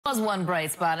Was one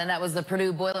bright spot, and that was the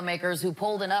Purdue Boilermakers, who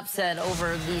pulled an upset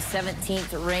over the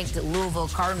 17th ranked Louisville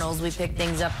Cardinals. We picked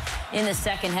things up in the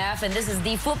second half, and this is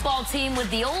the football team with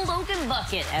the old Oaken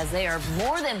bucket, as they are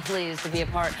more than pleased to be a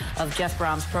part of Jeff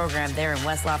Brom's program there in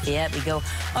West Lafayette. We go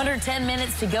under 10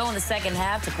 minutes to go in the second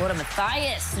half. Dakota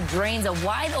Mathias drains a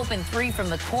wide open three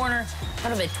from the corner.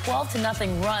 Kind of a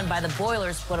 12-0 run by the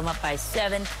Boilers, put them up by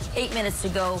 7. 8 minutes to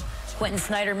go. Quentin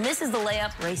Snyder misses the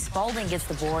layup. Ray Spalding gets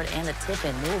the board, and the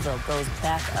tip-in. Louisville goes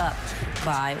back up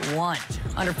by 1.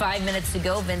 Under 5 minutes to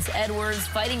go, Vincent Edwards,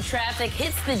 fighting traffic,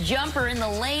 hits the jumper in the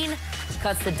lane,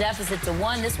 cuts the deficit to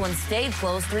 1. This one stayed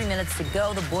close. 3 minutes to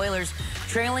go. The Boilers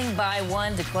trailing by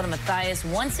 1. Dakota Mathias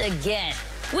once again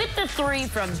with the 3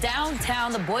 from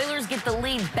downtown. The Boilers get the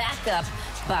lead back up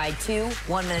by 2.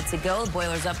 1 minute to go. The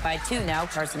Boilers up by 2 now.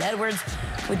 Carson Edwards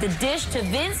with the dish to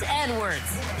Vince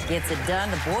Edwards. Gets it done.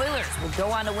 The Boilers will go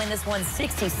on to win this one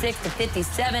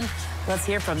 66-57. Let's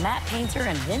hear from Matt Painter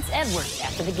and Vince Edwards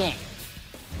after the game.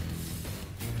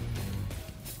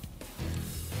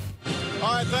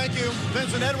 All right, thank you.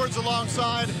 Vincent Edwards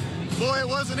alongside. Boy, it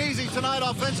wasn't easy tonight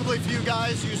offensively for you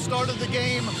guys. You started the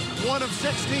game 1 of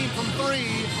 16 from 3,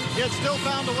 yet still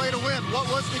found a way to win. What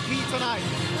was the key tonight?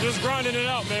 Just grinding it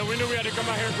out, man. We knew we had to come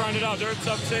out here and grind it out. They're a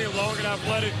tough team, long and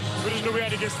athletic. We just knew we had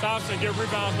to get stops and get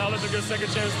rebounds, not let them get second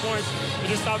chance points,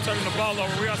 and just stop turning the ball over.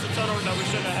 We got some turnovers that we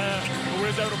shouldn't have had, but we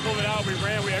was able to pull it out. We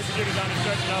ran, we executed down the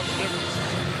stretch, and that was the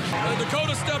difference.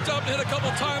 Dakota stepped up and hit a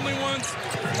couple timely ones.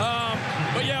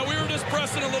 But yeah, we were just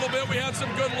pressing a little bit. We had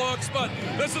some good looks, but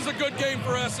this is a good game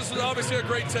for us. This is obviously a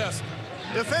great test.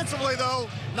 Defensively, though,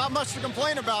 not much to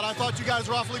complain about. I thought you guys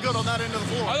were awfully good on that end of the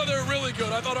floor. I thought they were really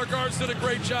good. I thought our guards did a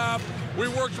great job. We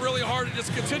worked really hard and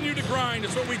just continued to grind.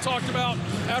 It's what we talked about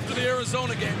after the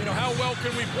Arizona game. You know, how well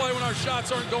can we play when our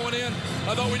shots aren't going in?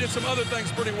 I thought we did some other things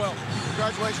pretty well.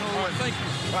 Congratulations on the win. Thank you.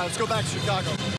 All right, let's go back to Chicago.